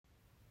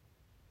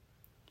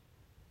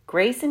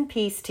Grace and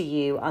peace to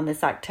you on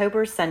this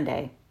October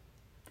Sunday.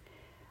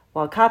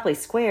 While Copley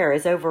Square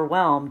is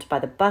overwhelmed by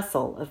the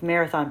bustle of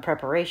marathon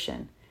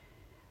preparation,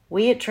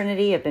 we at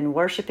Trinity have been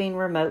worshiping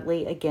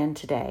remotely again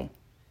today.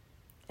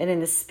 And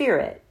in the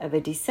spirit of a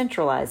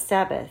decentralized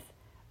Sabbath,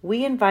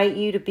 we invite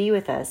you to be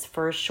with us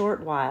for a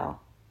short while.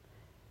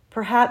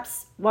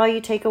 Perhaps while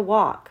you take a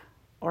walk,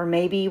 or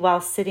maybe while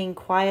sitting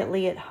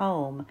quietly at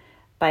home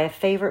by a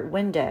favorite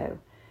window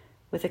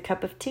with a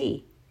cup of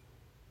tea.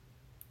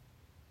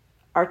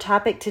 Our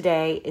topic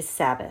today is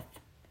Sabbath,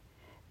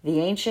 the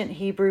ancient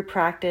Hebrew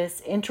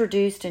practice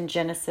introduced in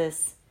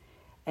Genesis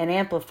and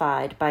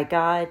amplified by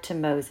God to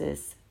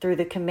Moses through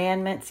the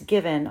commandments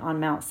given on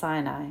Mount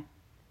Sinai.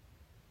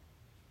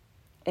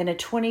 In a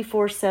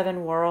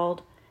 24/7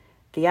 world,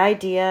 the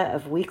idea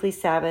of weekly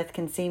Sabbath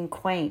can seem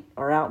quaint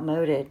or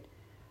outmoded,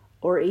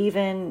 or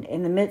even,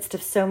 in the midst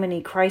of so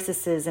many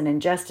crises and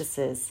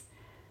injustices,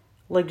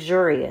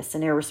 luxurious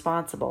and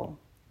irresponsible.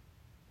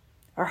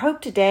 Our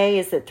hope today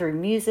is that through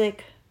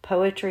music,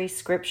 poetry,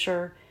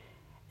 scripture,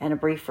 and a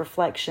brief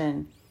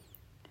reflection,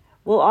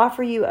 we'll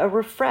offer you a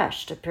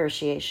refreshed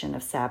appreciation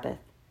of Sabbath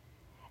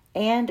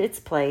and its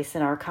place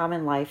in our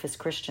common life as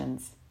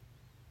Christians.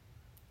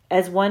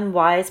 As one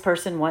wise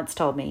person once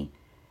told me,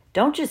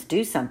 don't just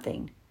do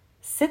something,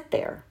 sit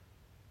there.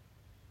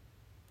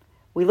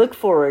 We look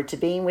forward to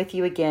being with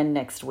you again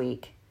next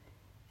week,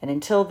 and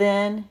until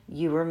then,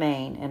 you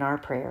remain in our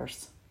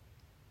prayers.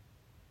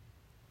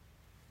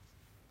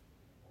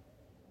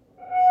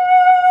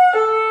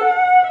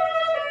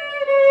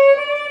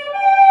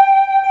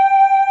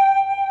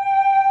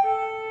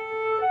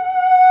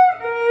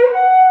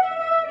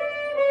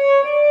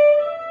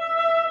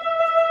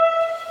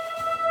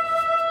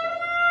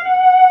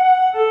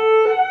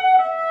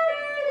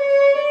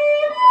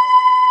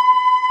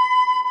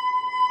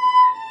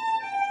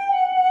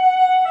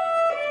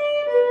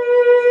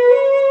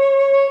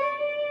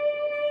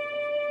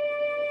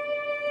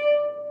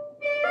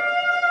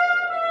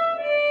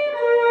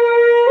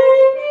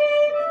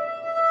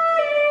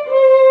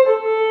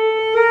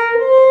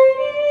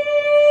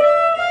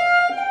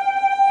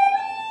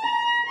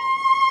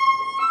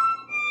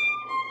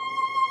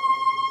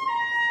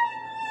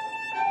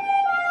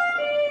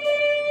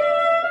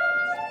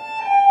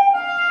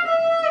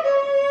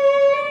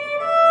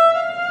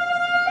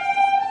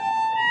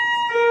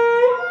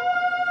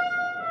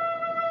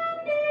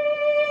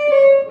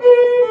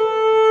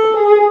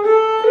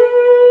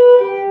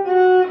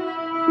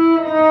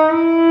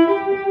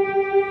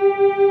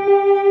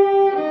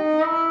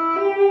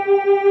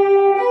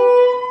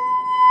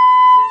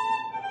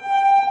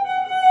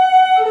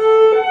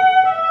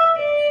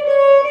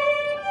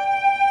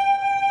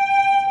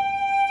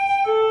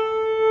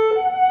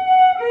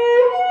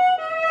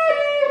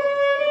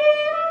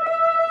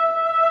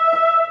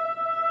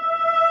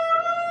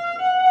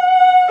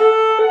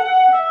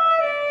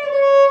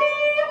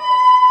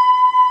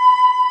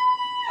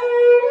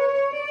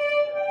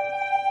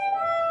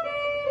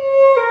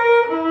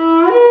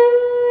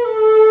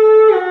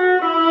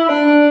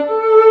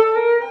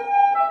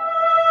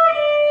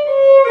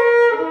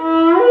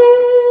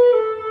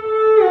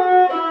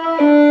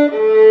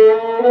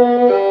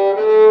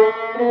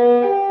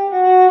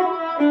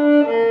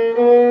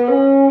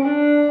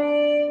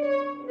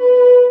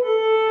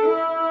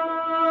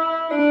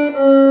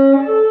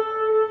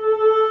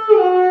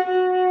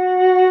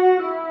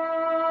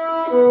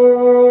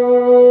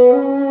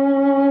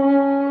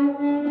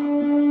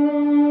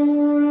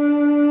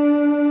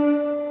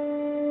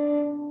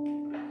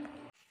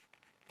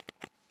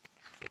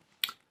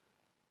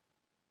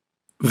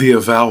 The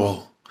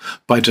Avowal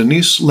by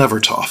Denise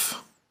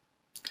Levertov.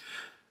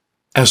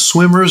 As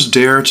swimmers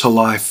dare to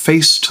lie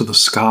face to the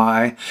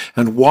sky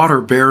and water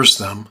bears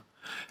them,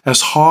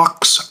 as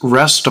hawks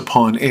rest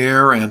upon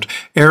air and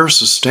air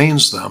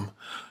sustains them,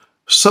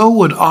 so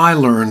would I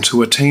learn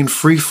to attain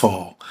free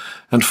fall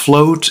and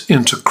float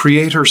into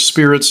Creator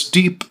Spirit's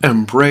deep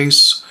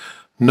embrace,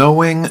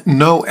 knowing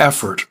no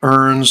effort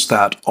earns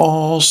that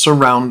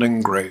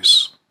all-surrounding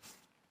grace.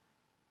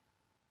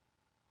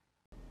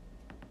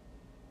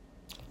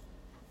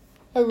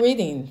 A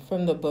reading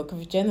from the book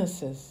of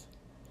Genesis.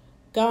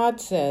 God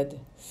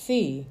said,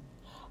 "See,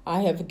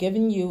 I have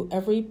given you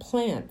every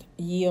plant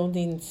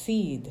yielding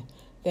seed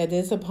that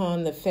is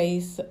upon the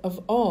face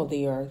of all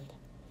the earth,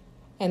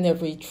 and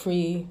every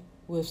tree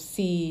with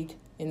seed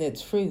in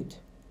its fruit.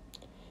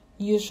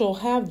 You shall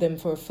have them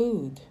for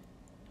food.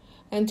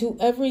 And to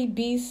every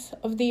beast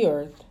of the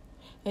earth,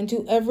 and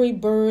to every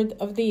bird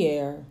of the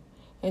air,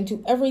 and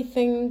to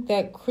everything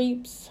that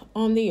creeps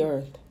on the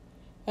earth,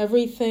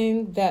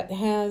 everything that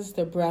has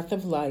the breath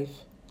of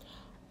life,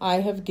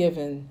 I have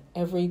given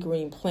every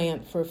green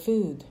plant for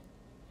food."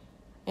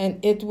 And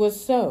it was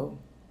so.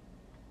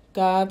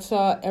 God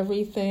saw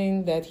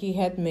everything that he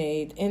had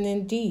made, and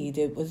indeed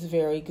it was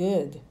very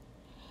good.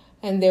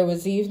 And there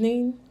was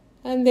evening,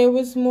 and there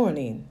was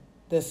morning,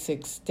 the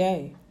sixth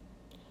day.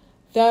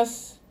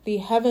 Thus the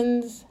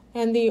heavens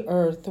and the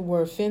earth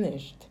were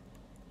finished,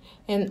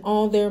 and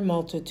all their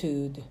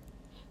multitude.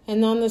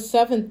 And on the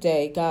seventh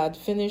day God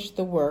finished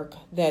the work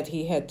that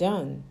he had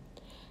done.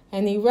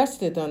 And he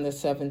rested on the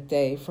seventh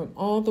day from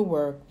all the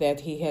work that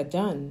he had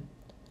done.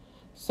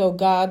 So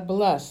God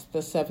blessed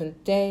the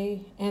seventh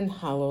day and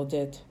hallowed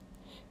it,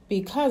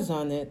 because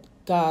on it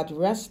God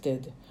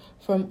rested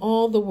from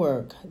all the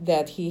work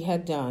that he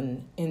had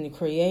done in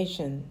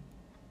creation.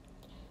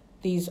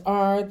 These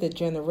are the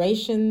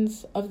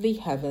generations of the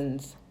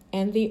heavens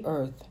and the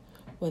earth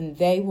when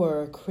they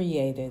were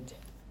created.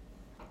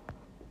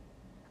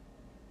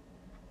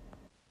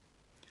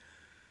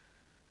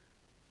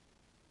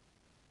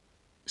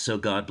 So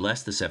God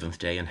blessed the seventh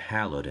day and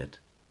hallowed it,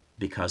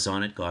 because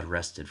on it God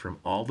rested from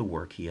all the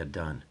work he had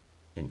done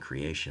in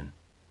creation.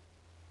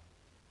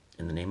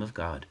 In the name of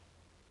God,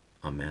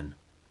 amen.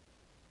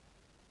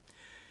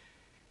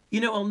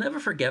 You know, I'll never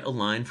forget a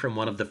line from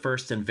one of the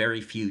first and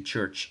very few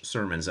church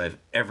sermons I've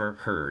ever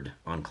heard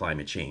on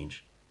climate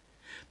change.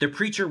 The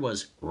preacher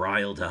was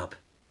riled up,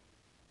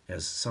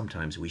 as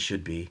sometimes we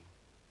should be,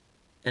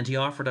 and he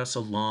offered us a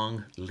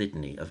long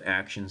litany of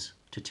actions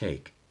to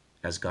take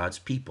as God's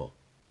people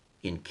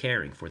in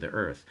caring for the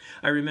earth.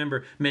 I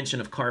remember mention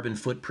of carbon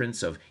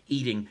footprints of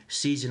eating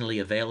seasonally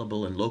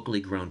available and locally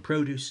grown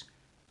produce,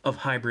 of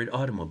hybrid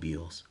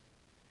automobiles.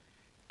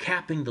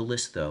 Capping the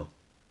list, though,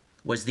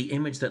 was the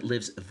image that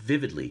lives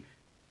vividly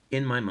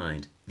in my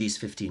mind these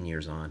 15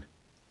 years on.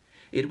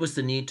 It was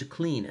the need to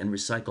clean and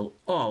recycle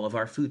all of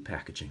our food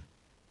packaging.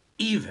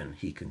 Even,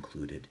 he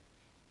concluded,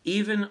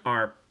 even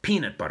our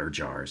peanut butter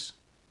jars.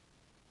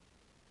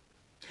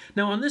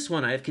 Now on this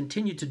one I have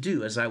continued to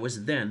do as I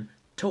was then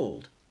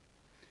told.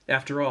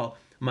 After all,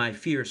 my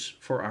fears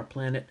for our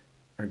planet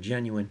are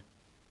genuine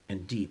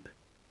and deep.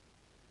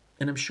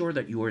 And I'm sure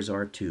that yours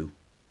are too.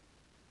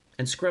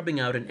 And scrubbing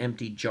out an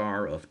empty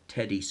jar of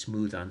Teddy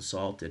Smooth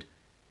Unsalted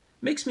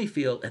makes me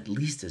feel at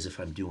least as if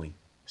I'm doing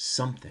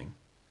something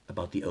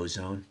about the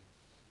ozone,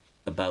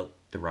 about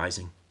the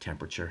rising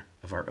temperature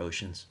of our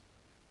oceans,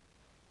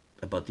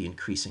 about the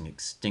increasing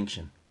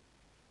extinction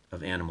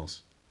of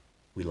animals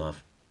we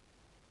love.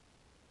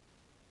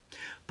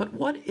 But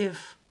what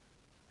if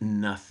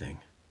nothing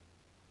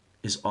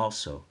is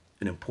also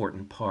an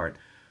important part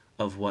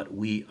of what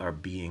we are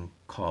being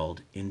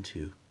called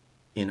into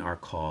in our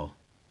call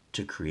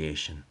to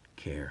creation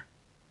care?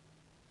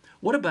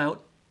 What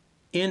about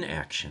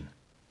inaction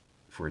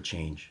for a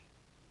change?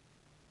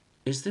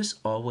 Is this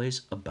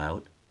always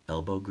about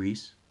elbow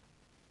grease?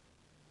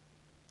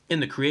 In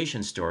the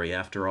creation story,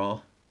 after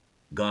all,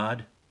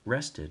 God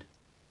rested.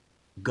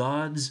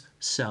 God's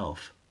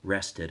self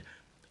rested.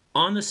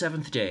 On the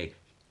seventh day,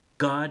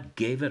 God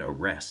gave it a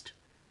rest.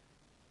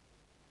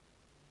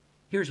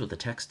 Here's what the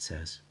text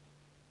says.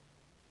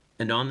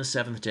 And on the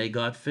seventh day,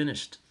 God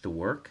finished the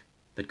work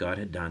that God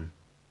had done.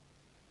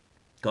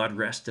 God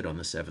rested on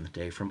the seventh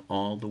day from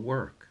all the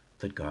work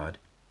that God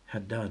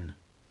had done.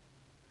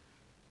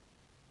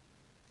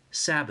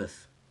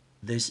 Sabbath,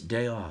 this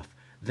day off,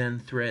 then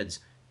threads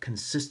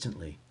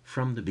consistently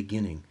from the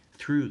beginning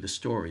through the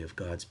story of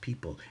God's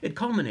people. It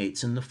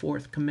culminates in the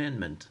fourth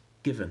commandment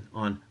given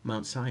on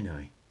Mount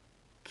Sinai.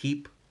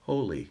 Keep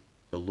holy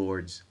the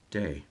Lord's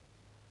day.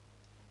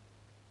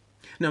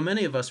 Now,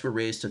 many of us were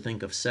raised to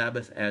think of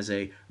Sabbath as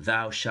a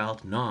thou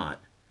shalt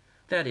not.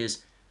 That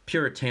is,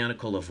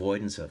 puritanical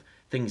avoidance of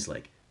things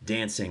like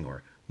dancing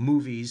or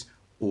movies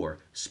or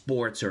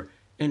sports or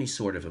any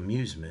sort of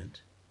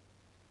amusement.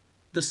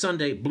 The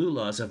Sunday blue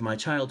laws of my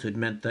childhood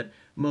meant that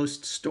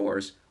most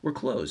stores were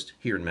closed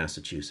here in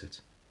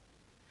Massachusetts.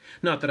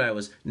 Not that I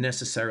was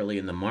necessarily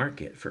in the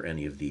market for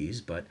any of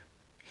these, but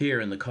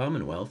here in the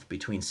Commonwealth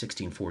between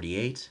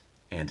 1648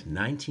 and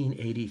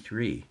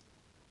 1983,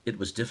 it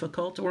was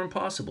difficult or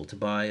impossible to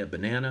buy a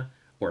banana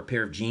or a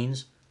pair of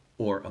jeans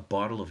or a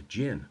bottle of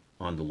gin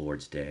on the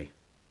Lord's Day.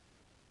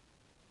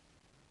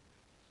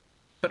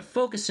 But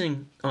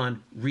focusing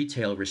on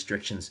retail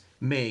restrictions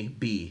may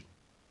be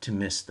to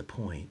miss the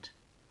point.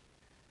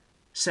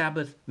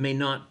 Sabbath may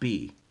not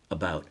be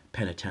about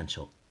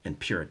penitential and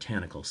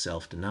puritanical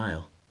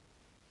self-denial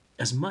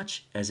as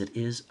much as it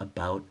is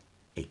about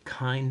a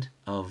kind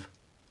of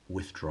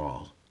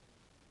withdrawal.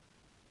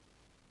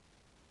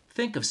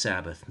 Think of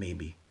Sabbath,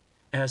 maybe,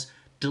 as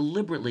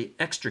deliberately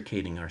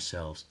extricating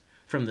ourselves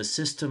from the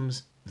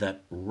systems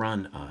that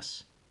run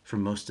us for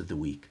most of the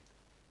week,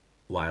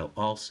 while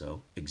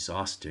also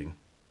exhausting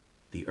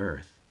the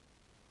earth.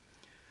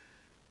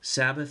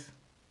 Sabbath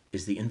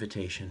is the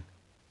invitation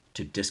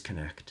to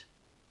disconnect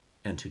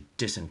and to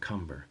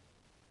disencumber.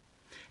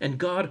 And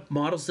God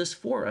models this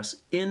for us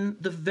in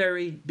the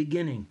very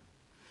beginning.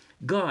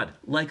 God,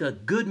 like a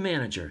good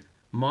manager,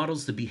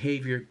 models the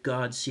behavior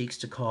God seeks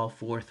to call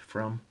forth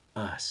from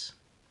us.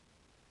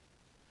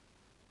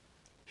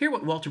 Hear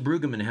what Walter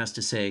Brueggemann has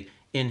to say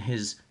in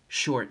his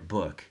short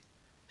book,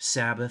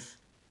 Sabbath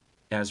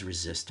as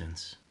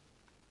Resistance.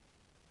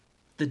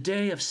 The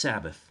day of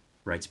Sabbath,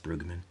 writes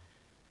Brueggemann,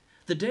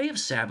 the day of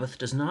Sabbath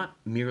does not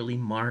merely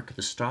mark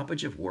the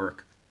stoppage of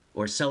work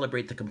or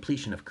celebrate the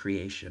completion of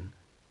creation,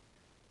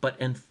 but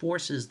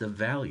enforces the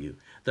value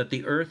that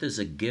the earth is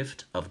a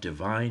gift of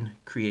divine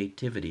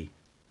creativity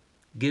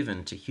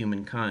given to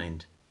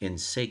humankind in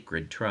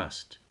sacred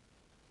trust.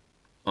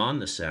 On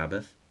the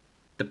Sabbath,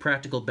 the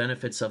practical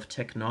benefits of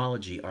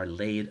technology are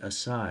laid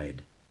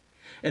aside,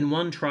 and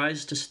one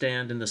tries to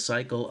stand in the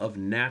cycle of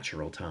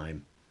natural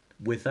time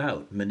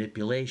without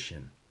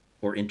manipulation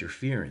or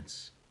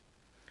interference.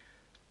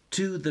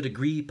 To the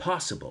degree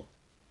possible,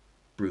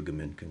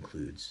 Brueggemann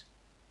concludes,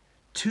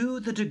 to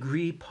the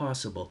degree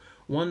possible,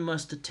 one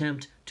must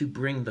attempt to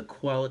bring the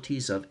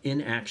qualities of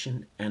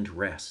inaction and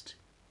rest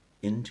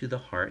into the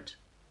heart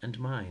and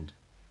mind.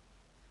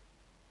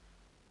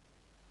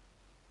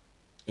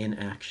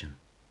 Inaction,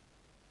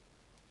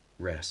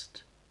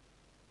 rest.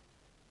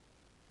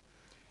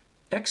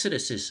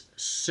 Exodus is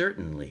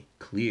certainly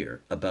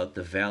clear about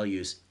the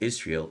values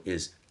Israel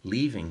is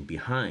leaving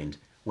behind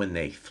when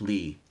they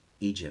flee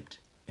Egypt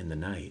in the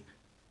night.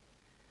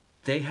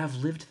 They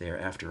have lived there,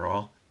 after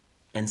all,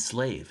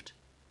 enslaved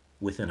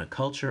within a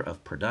culture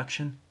of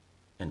production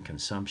and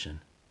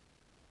consumption,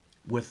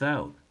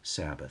 without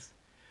Sabbath,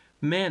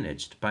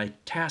 managed by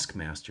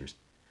taskmasters,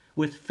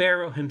 with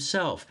Pharaoh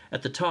himself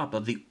at the top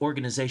of the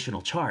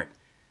organizational chart.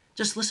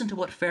 Just listen to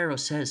what Pharaoh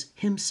says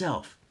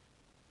himself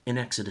in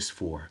Exodus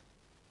 4.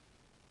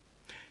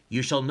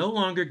 You shall no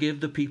longer give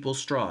the people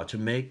straw to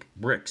make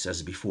bricks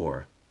as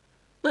before.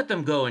 Let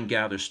them go and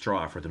gather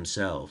straw for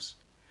themselves.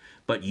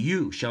 But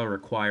you shall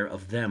require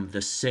of them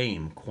the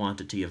same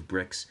quantity of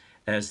bricks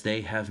as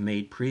they have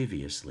made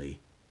previously.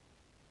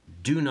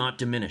 Do not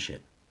diminish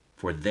it,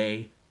 for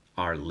they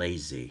are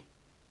lazy.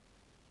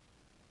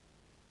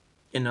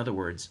 In other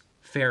words,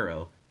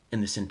 Pharaoh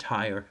and this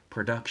entire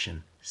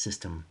production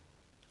system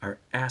are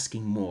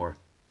asking more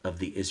of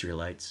the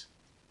Israelites,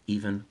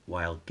 even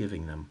while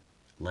giving them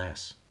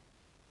less.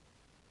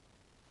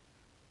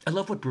 I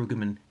love what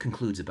Brueggemann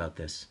concludes about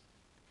this.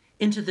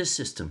 Into this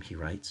system, he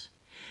writes,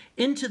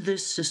 into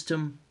this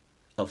system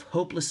of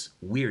hopeless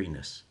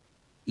weariness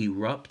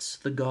erupts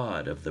the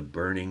God of the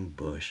burning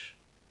bush.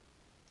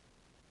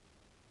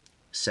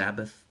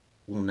 Sabbath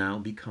will now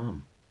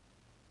become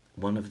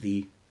one of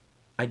the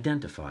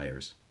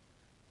identifiers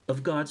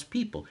of God's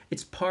people.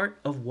 It's part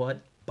of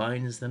what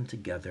binds them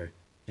together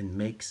and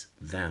makes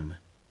them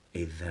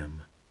a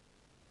them.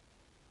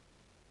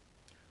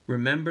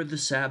 Remember the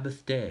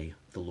Sabbath day,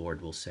 the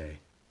Lord will say,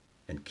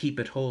 and keep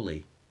it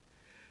holy.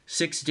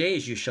 6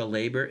 days you shall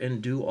labor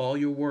and do all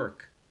your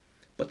work.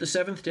 But the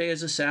seventh day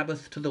is a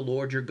Sabbath to the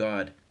Lord your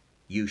God.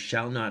 You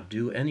shall not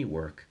do any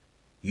work.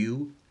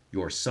 You,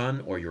 your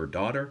son or your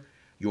daughter,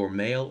 your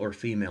male or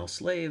female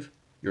slave,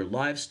 your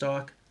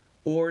livestock,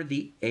 or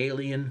the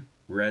alien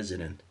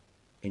resident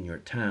in your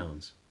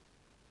towns.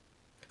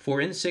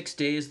 For in 6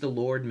 days the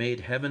Lord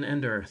made heaven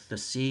and earth, the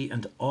sea,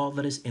 and all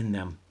that is in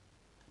them,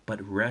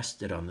 but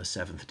rested on the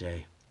seventh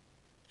day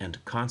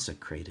and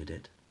consecrated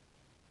it.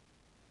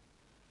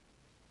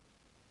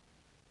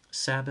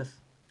 Sabbath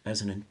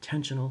as an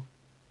intentional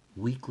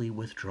weekly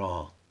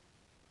withdrawal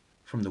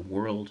from the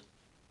world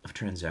of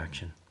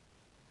transaction.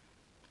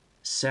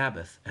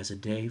 Sabbath as a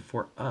day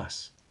for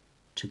us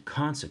to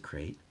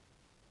consecrate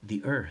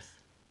the earth.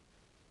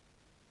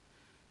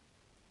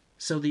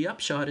 So the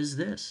upshot is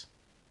this: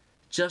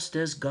 just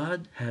as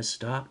God has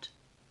stopped,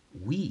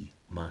 we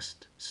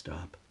must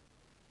stop.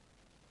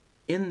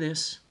 In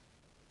this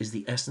is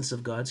the essence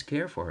of God's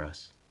care for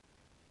us.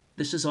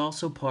 This is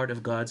also part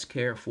of God's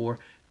care for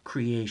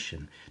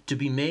creation. To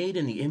be made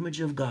in the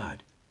image of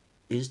God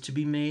is to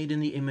be made in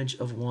the image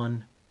of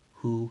one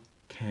who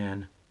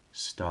can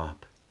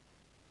stop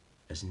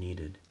as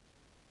needed.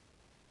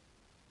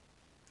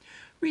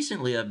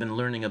 Recently, I've been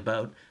learning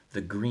about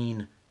the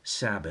Green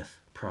Sabbath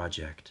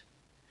Project.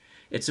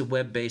 It's a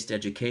web-based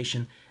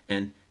education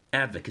and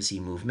advocacy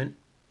movement,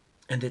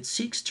 and it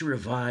seeks to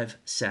revive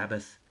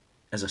Sabbath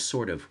as a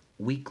sort of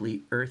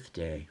weekly Earth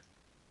Day.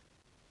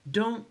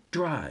 Don't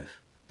drive,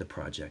 the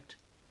project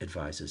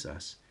advises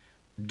us.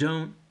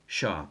 Don't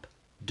shop.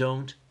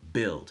 Don't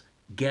build.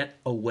 Get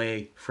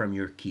away from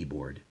your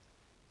keyboard.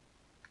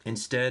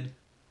 Instead,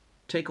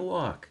 take a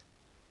walk.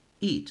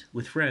 Eat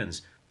with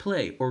friends.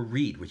 Play or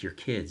read with your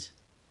kids.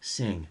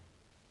 Sing.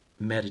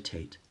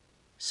 Meditate.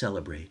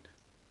 Celebrate.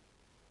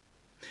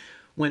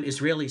 When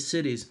Israeli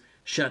cities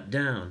shut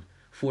down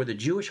for the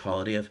Jewish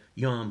holiday of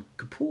Yom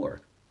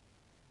Kippur,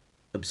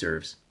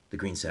 observes the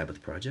Green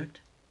Sabbath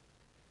Project,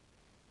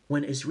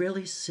 when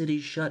Israeli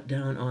cities shut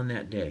down on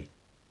that day,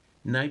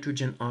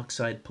 nitrogen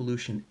oxide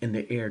pollution in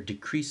the air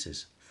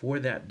decreases for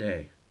that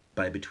day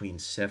by between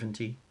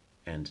 70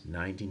 and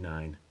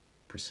 99%.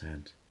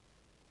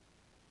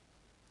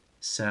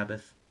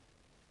 Sabbath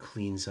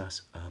cleans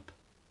us up,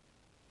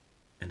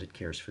 and it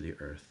cares for the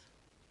earth.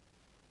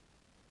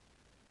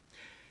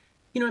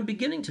 I'm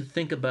beginning to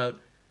think about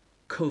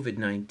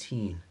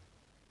COVID-19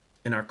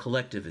 and our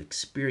collective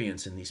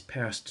experience in these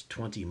past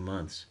 20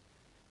 months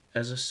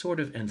as a sort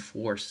of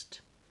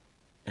enforced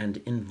and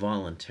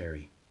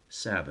involuntary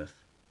Sabbath,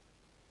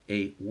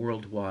 a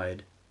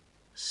worldwide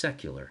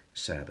secular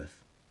Sabbath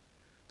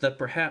that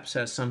perhaps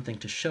has something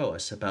to show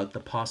us about the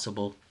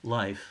possible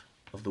life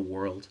of the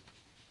world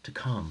to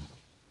come.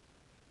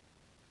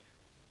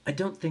 I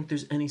don't think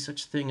there's any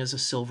such thing as a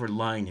silver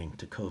lining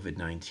to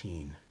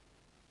COVID-19.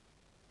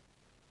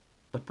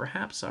 But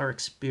perhaps our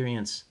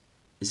experience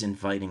is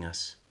inviting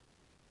us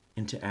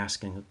into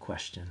asking a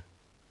question.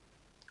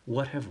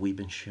 What have we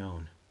been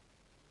shown?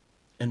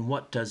 And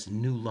what does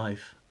new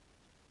life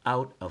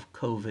out of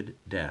COVID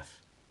death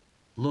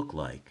look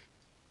like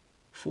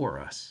for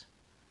us?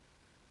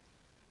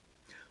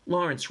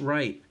 Lawrence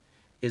Wright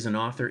is an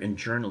author and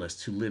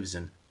journalist who lives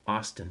in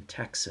Austin,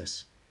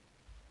 Texas.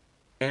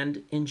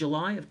 And in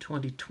July of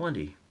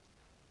 2020,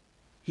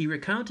 he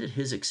recounted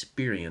his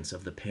experience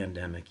of the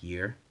pandemic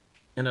year,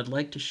 and I'd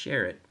like to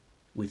share it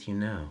with you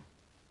now.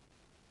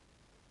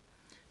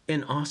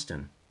 In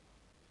Austin,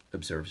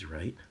 observes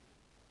Wright,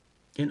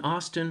 in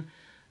Austin,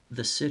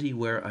 the city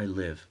where I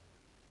live,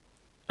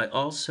 I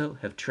also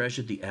have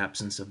treasured the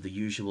absence of the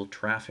usual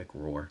traffic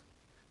roar,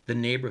 the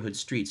neighborhood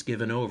streets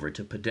given over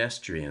to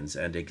pedestrians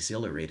and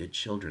exhilarated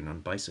children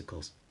on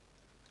bicycles.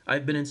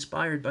 I've been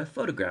inspired by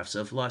photographs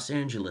of Los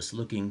Angeles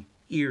looking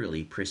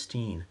eerily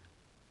pristine,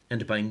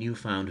 and by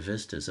newfound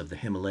vistas of the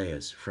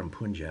Himalayas from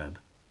Punjab,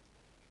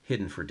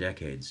 hidden for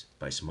decades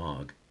by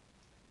smog.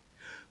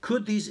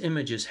 Could these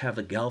images have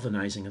a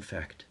galvanizing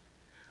effect,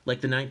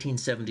 like the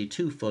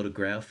 1972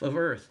 photograph of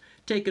Earth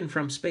taken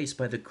from space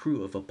by the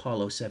crew of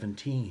Apollo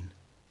 17,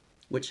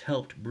 which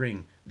helped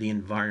bring the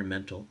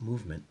environmental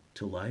movement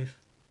to life?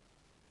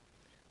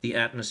 The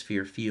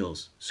atmosphere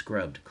feels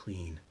scrubbed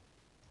clean.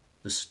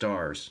 The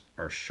stars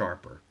are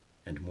sharper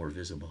and more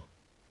visible.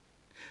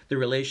 The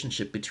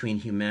relationship between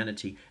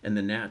humanity and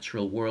the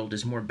natural world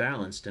is more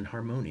balanced and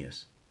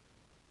harmonious.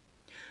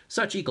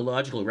 Such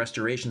ecological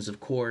restorations, of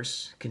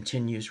course,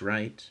 continues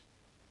Wright,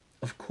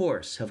 of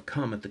course have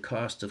come at the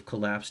cost of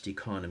collapsed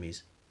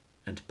economies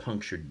and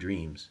punctured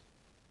dreams.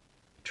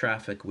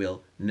 Traffic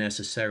will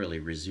necessarily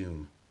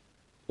resume.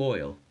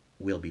 Oil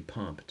will be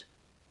pumped,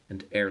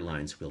 and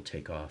airlines will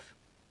take off.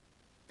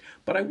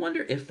 But I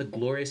wonder if the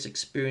glorious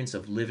experience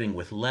of living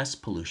with less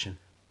pollution,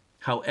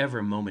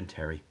 however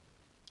momentary,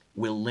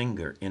 will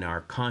linger in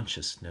our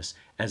consciousness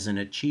as an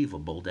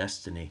achievable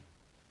destiny,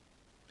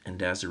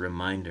 and as a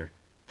reminder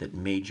that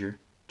major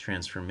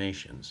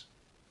transformations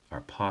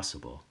are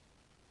possible.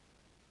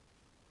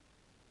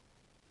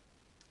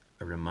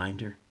 A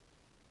reminder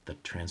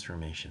that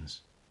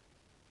transformations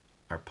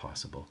are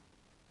possible.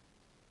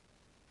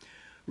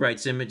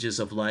 Wright's images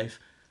of life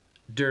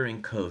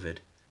during COVID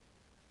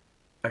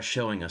are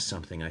showing us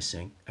something, I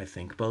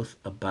think, both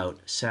about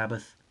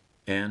Sabbath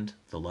and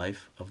the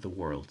life of the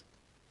world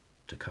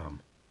to come.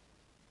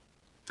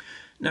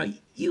 Now,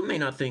 you may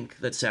not think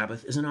that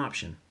Sabbath is an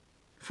option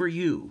for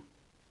you.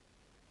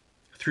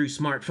 Through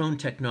smartphone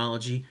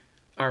technology,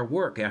 our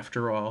work,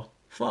 after all,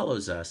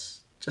 follows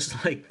us,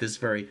 just like this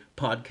very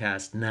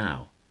podcast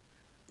now,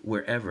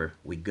 wherever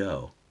we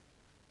go.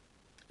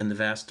 And the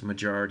vast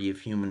majority of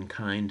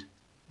humankind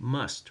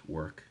must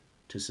work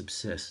to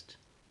subsist,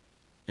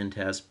 and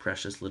has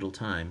precious little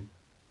time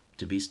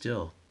to be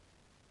still.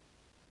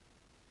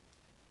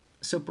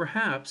 So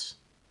perhaps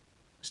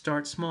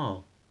start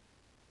small.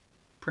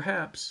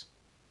 Perhaps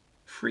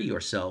free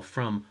yourself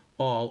from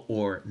all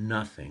or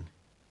nothing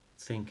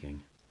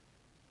thinking.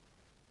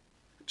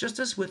 Just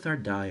as with our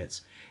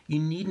diets, you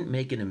needn't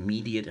make an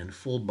immediate and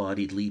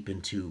full-bodied leap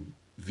into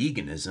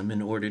veganism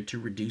in order to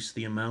reduce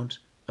the amount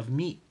of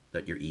meat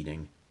that you're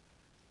eating.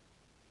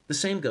 The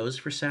same goes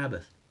for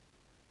Sabbath.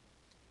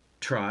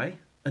 Try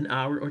an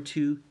hour or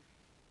two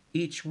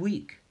each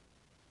week.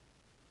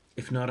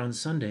 If not on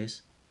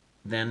Sundays,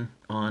 then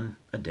on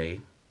a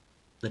day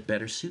that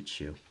better suits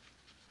you.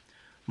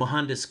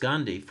 Mohandas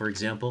Gandhi, for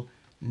example,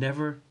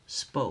 never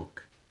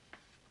spoke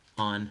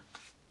on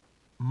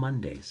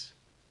Mondays.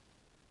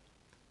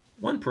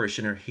 One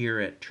parishioner here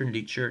at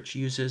Trinity Church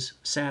uses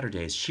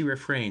Saturdays. She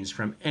refrains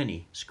from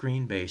any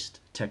screen-based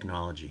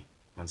technology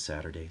on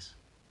Saturdays.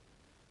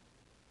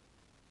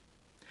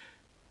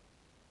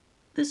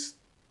 This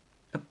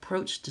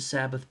approach to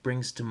Sabbath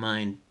brings to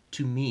mind,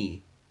 to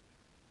me,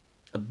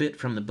 a bit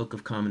from the Book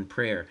of Common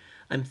Prayer.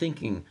 I'm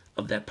thinking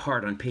of that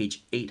part on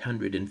page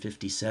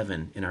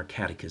 857 in our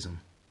catechism.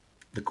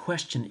 The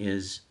question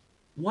is,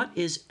 what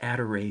is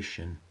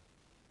adoration?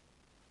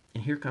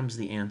 And here comes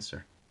the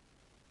answer.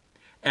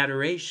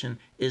 Adoration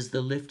is the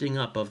lifting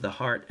up of the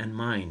heart and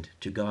mind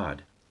to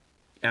God,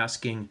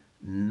 asking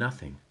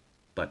nothing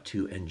but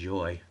to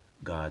enjoy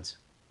God's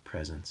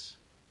presence.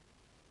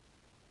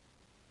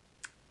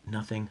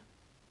 Nothing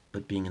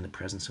but being in the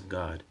presence of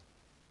God.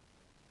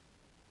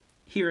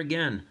 Here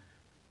again,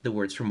 the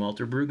words from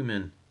Walter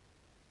Brueggemann,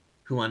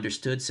 who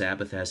understood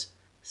Sabbath as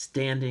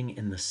standing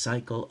in the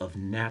cycle of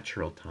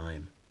natural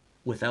time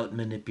without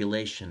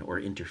manipulation or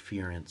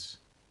interference.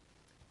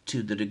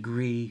 To the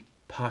degree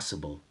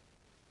possible,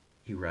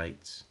 he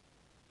writes,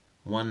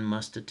 one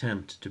must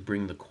attempt to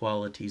bring the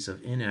qualities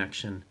of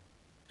inaction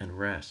and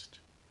rest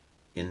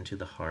into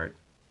the heart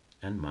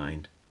and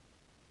mind.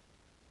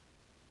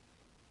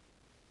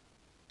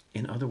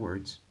 In other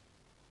words,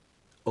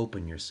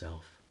 open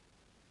yourself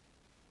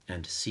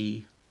and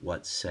see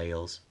what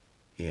sails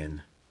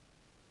in.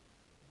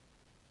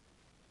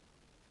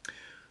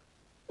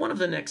 One of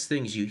the next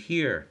things you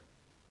hear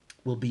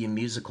will be a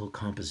musical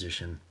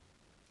composition.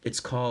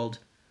 It's called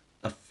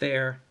A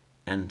Fair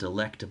and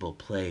Delectable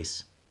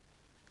Place.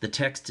 The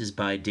text is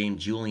by Dame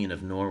Julian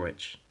of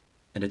Norwich,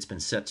 and it's been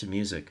set to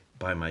music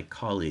by my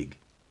colleague,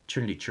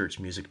 Trinity Church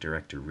music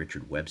director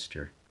Richard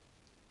Webster.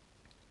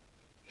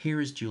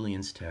 Here is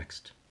Julian's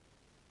text.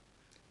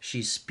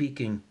 She's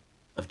speaking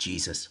of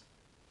Jesus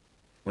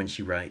when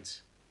she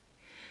writes,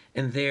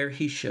 "And there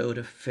he showed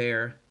a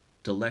fair,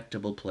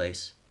 delectable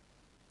place,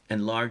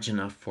 and large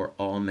enough for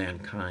all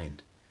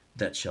mankind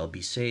that shall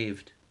be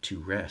saved to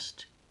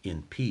rest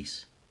in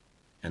peace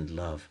and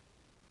love."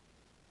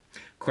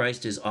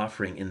 Christ is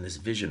offering in this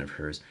vision of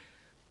hers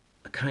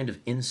a kind of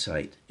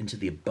insight into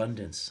the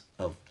abundance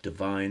of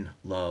divine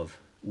love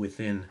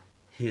within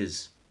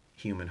his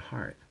human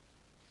heart.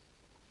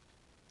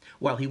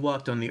 While he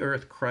walked on the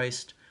earth,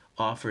 Christ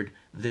offered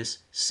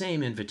this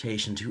same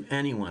invitation to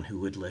anyone who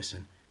would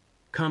listen.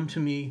 "Come to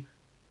me,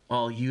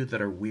 all you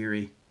that are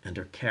weary and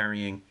are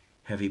carrying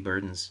heavy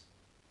burdens,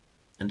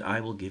 and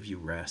I will give you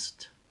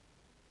rest."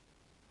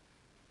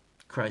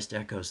 Christ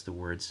echoes the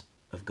words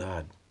of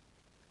God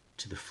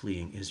to the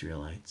fleeing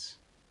Israelites.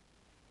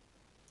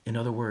 In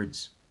other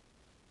words,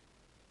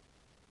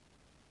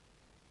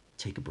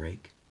 take a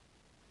break,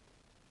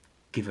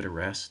 give it a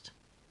rest,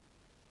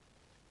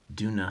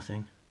 do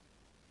nothing,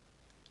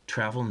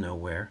 travel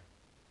nowhere,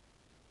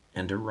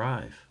 and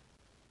arrive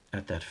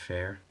at that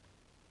fair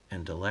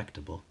and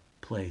delectable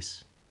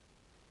place.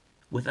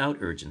 Without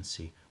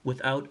urgency,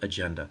 without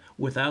agenda,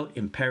 without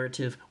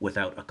imperative,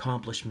 without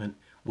accomplishment,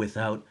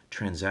 without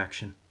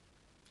transaction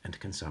and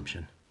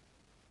consumption.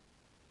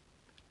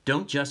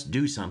 Don't just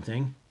do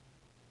something.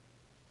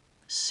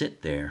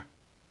 Sit there.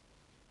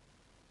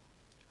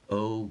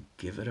 Oh,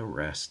 give it a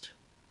rest.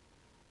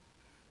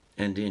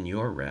 And in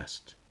your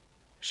rest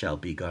shall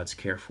be God's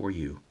care for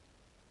you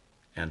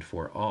and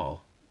for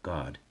all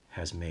God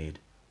has made.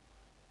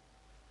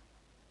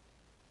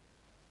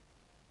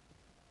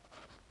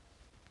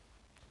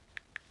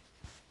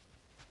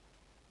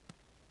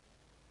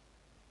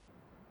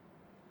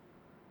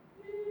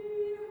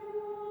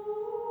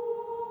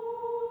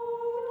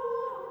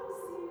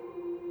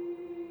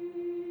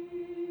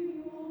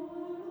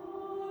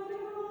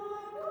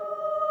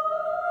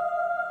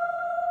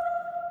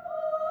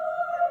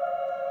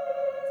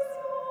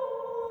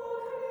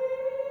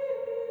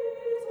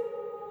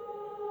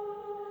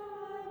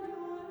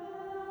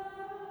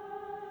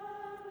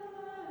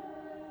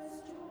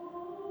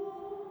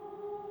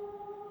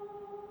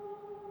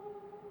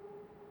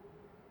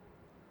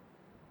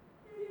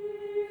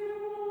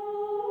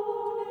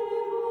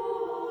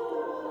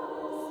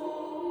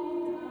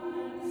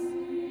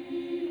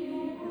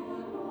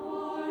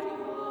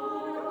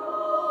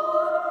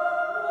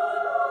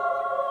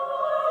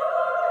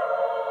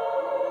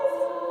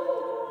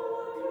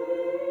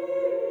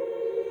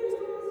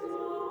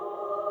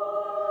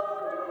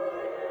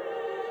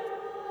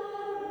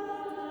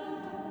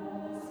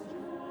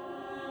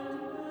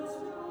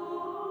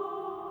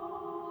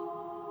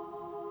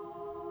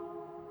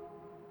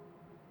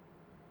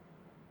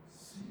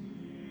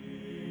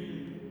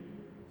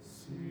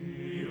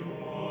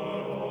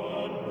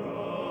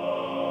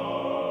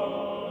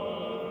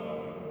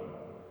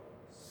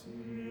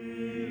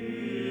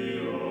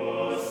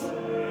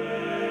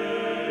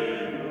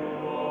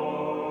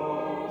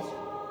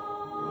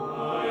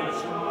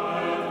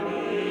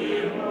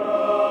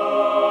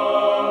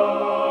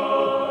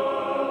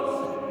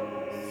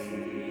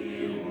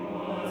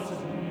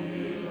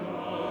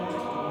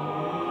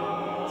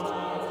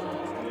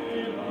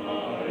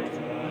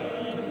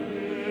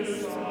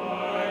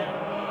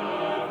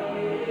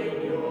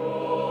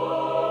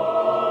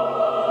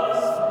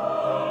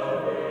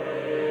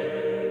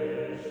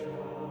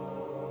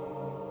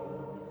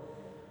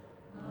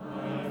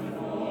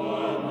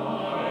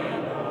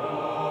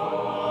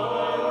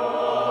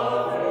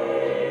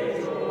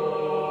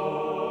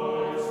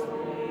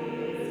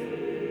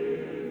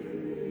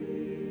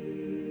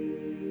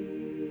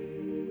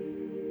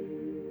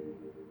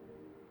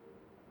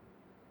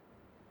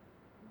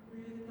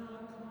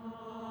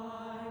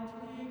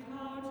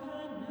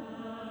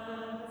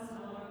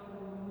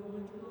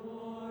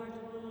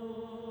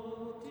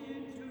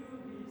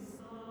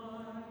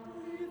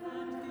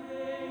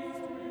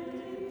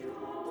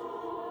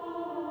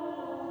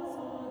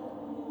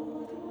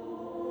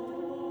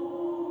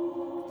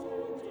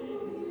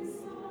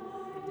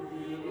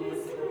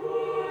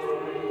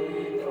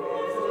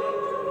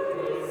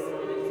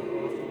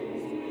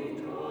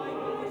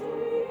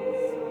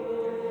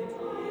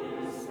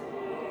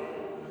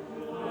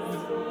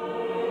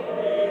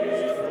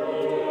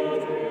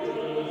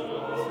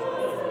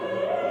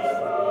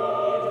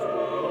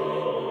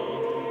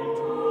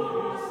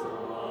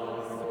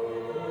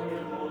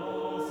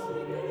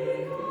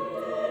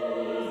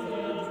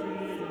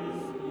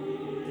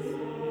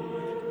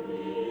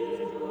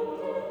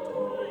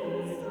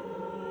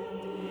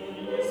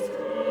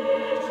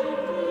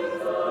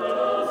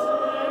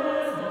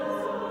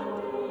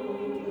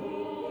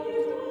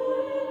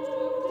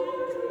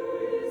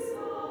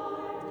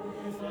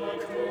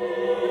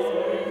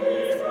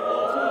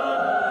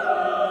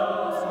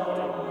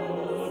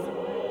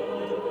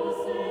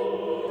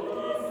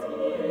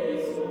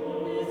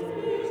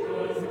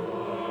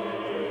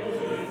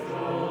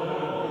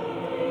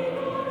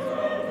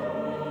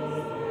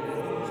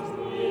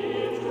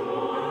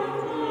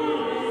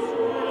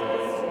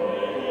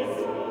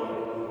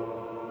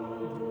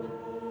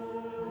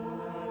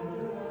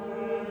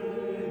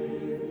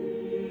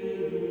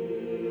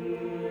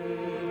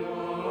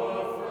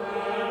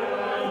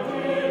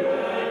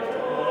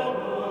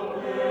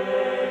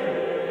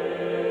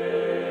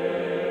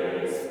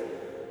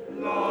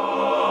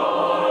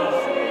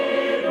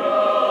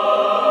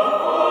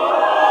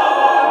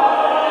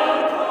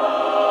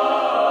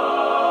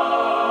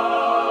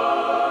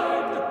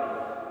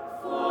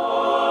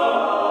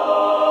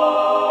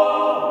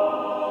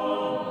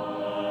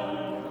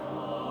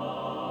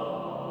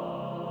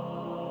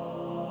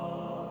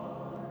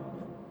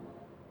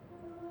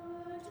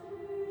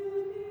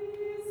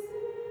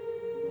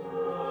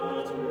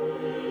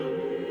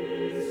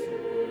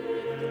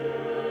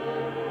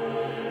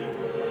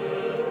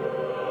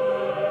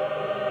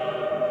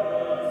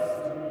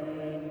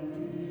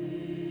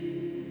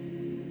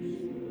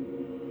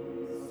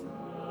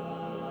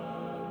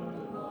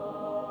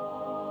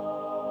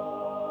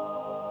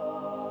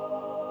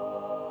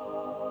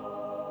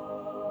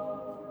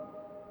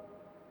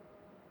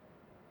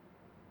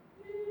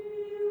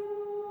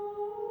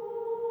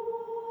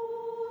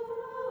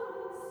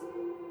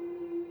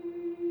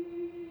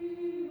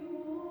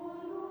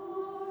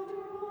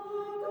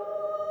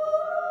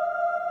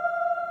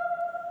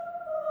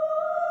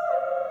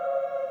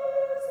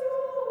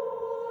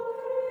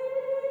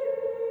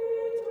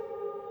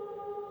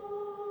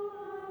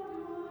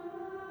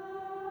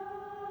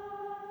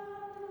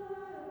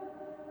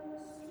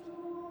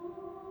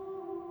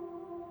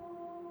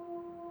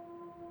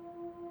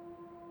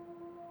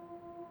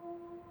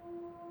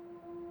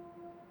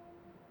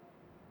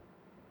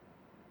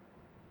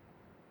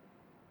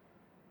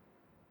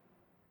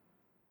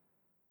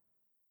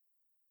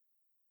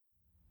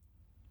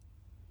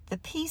 The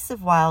Peace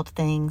of Wild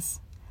Things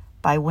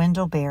by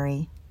Wendell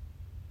Berry.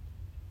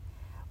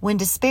 When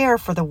despair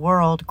for the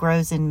world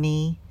grows in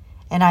me,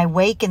 and I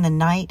wake in the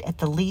night at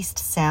the least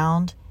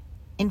sound,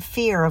 in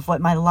fear of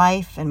what my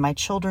life and my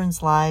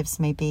children's lives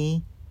may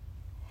be,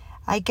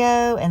 I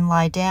go and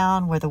lie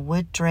down where the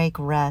wood drake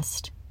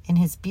rests in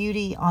his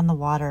beauty on the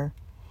water,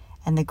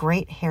 and the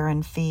great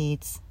heron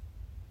feeds.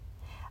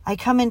 I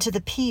come into the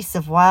peace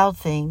of wild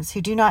things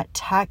who do not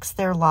tax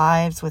their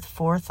lives with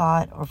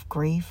forethought of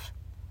grief.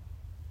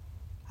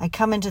 I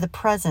come into the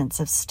presence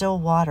of still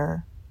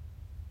water,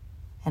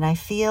 and I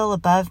feel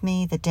above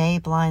me the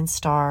day-blind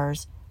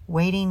stars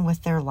waiting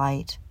with their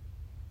light.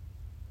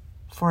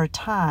 For a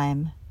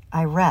time,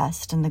 I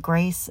rest in the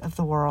grace of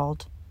the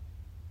world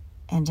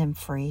and am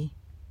free.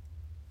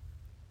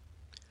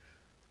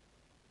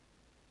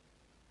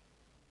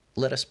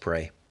 Let us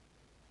pray.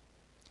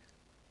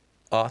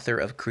 Author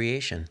of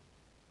creation,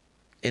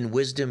 in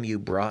wisdom you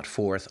brought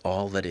forth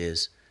all that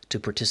is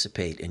to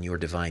participate in your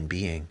divine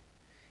being,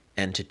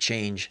 and to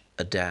change,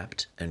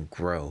 adapt, and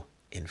grow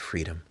in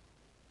freedom.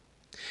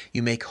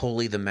 You make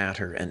holy the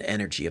matter and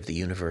energy of the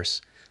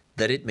universe,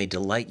 that it may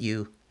delight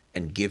you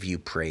and give you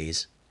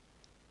praise.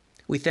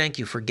 We thank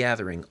you for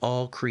gathering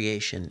all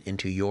creation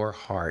into your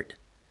heart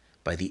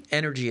by the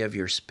energy of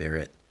your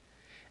Spirit,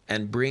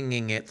 and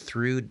bringing it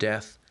through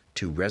death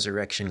to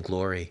resurrection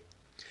glory,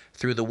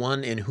 through the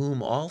one in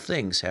whom all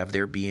things have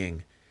their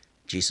being,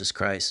 Jesus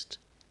Christ,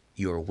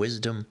 your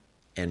wisdom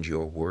and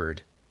your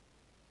word.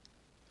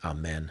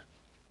 Amen.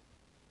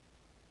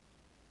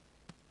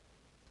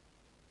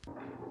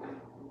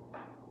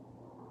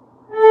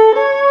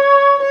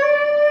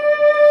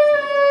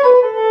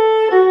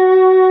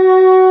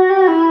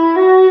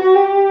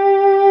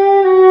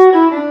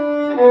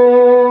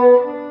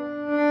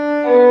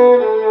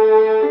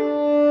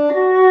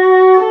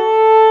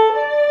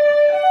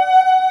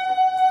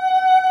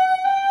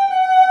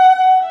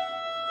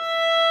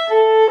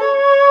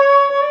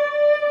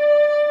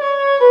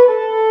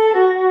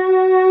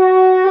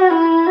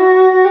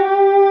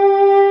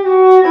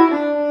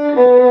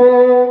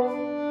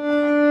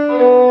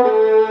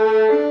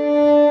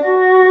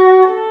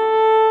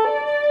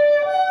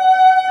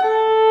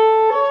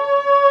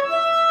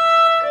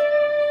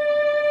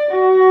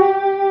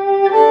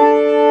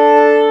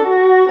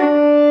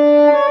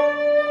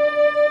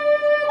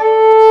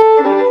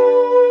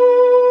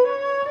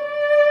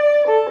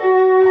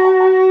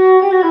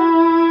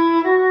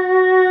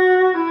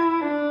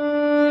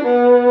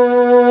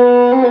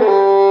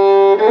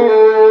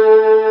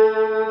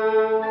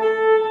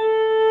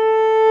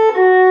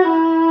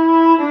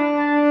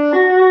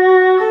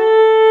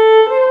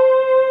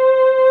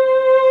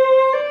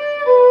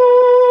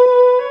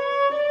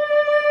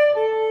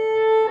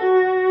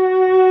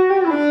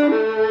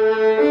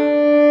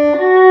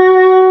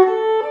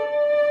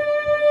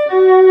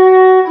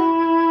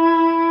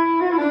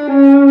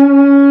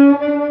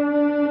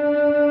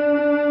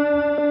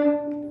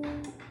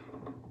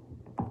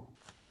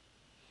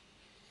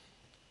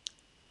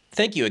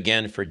 Thank you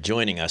again for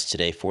joining us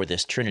today for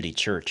this Trinity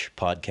Church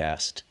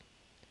podcast.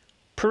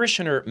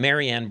 Parishioner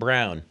Marianne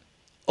Brown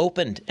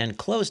opened and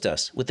closed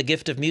us with the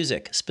gift of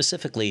music,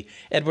 specifically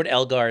Edward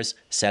Elgar's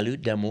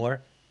Salut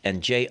d'Amour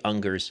and Jay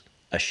Unger's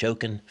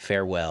Ashokan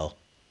Farewell.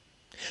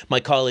 My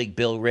colleague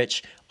Bill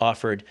Rich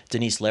offered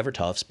Denise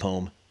Levertov's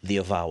poem, The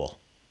Avowal.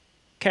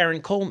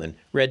 Karen Coleman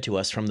read to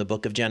us from the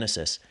book of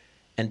Genesis,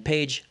 and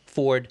Paige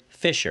Ford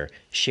Fisher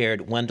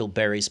shared Wendell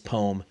Berry's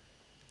poem,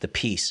 The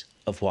Peace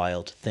of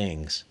Wild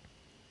Things.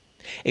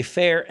 A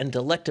Fair and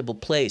Delectable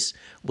Place,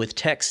 with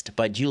text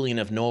by Julian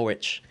of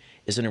Norwich,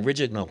 is an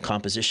original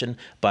composition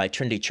by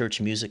Trinity Church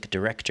music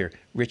director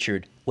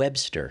Richard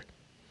Webster.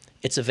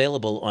 It's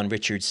available on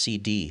Richard's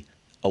CD,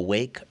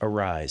 Awake,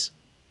 Arise,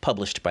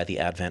 published by the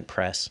Advent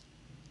Press.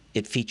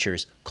 It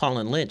features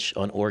Colin Lynch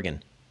on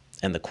organ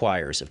and the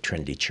choirs of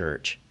Trinity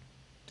Church.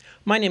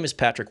 My name is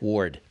Patrick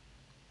Ward.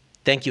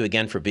 Thank you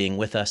again for being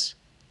with us.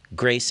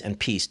 Grace and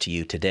peace to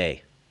you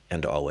today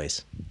and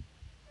always.